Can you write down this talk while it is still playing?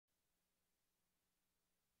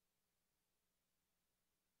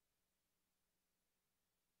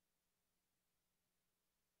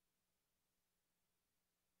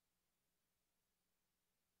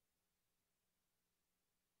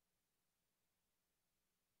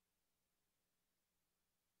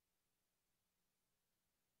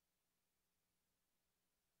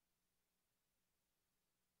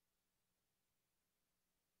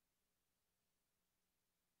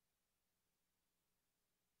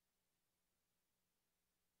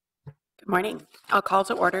Good morning. I'll call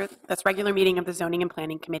to order this regular meeting of the Zoning and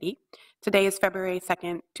Planning Committee. Today is February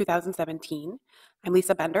 2nd, 2017. I'm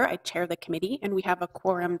Lisa Bender. I chair the committee, and we have a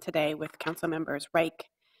quorum today with council members Reich,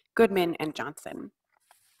 Goodman, and Johnson.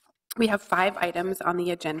 We have 5 items on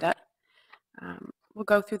the agenda. We'll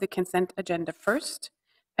go through the consent agenda first.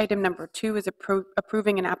 Item number 2 is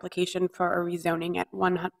approving an application for a rezoning at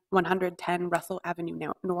 110 Russell Avenue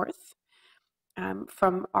North.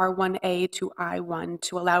 From R1A to I1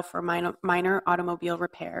 to allow for minor automobile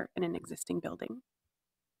repair in an existing building.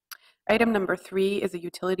 Item number 3 is a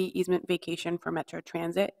utility easement vacation for Metro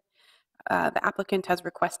Transit. The applicant has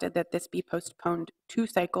requested that this be postponed 2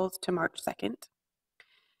 cycles to March 2nd.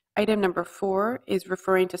 Item number 4 is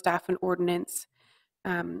referring to staff and ordinance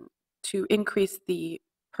to increase the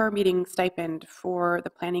per meeting stipend for the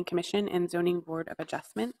Planning Commission and Zoning Board of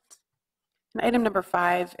Adjustment. And item number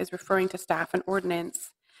 5 is referring to staff and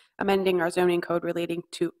ordinance, amending our zoning code relating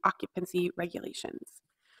to occupancy regulations.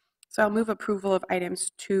 So I'll move approval of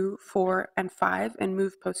items 2, 4, and 5 and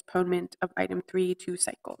move postponement of item 3 2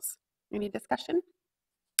 cycles. Any discussion?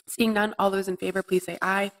 Seeing none, all those in favor, please say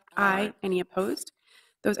aye. Aye. Any opposed?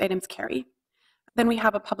 Those items carry. Then we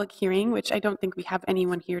have a public hearing, which I don't think we have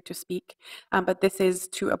anyone here to speak, but this is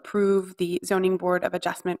to approve the Zoning Board of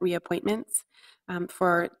Adjustment reappointments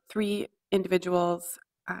for 3 individuals,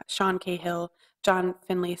 Sean Cahill, John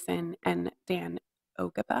Finlayson, and Dan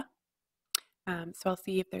Ogaba. So I'll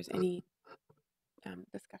see if there's any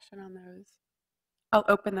discussion on those. I'll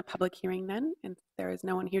open the public hearing then, and there is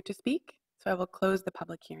no one here to speak, so I will close the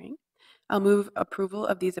public hearing. I'll move approval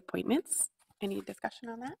of these appointments. Any discussion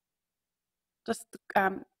on that? Just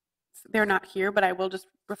they're not here, but I will just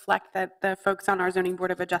reflect that the folks on our Zoning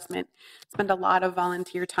Board of Adjustment spend a lot of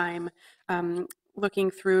volunteer time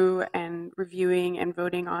looking through and reviewing and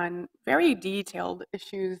voting on very detailed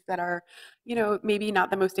issues that are, maybe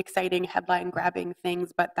not the most exciting headline grabbing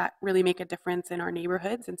things, but that really make a difference in our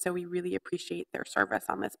neighborhoods. And so we really appreciate their service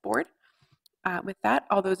on this board. With that,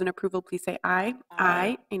 all those in approval, please say aye.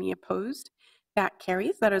 Aye. Any opposed? That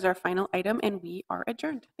carries. That is our final item, and we are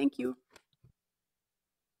adjourned. Thank you.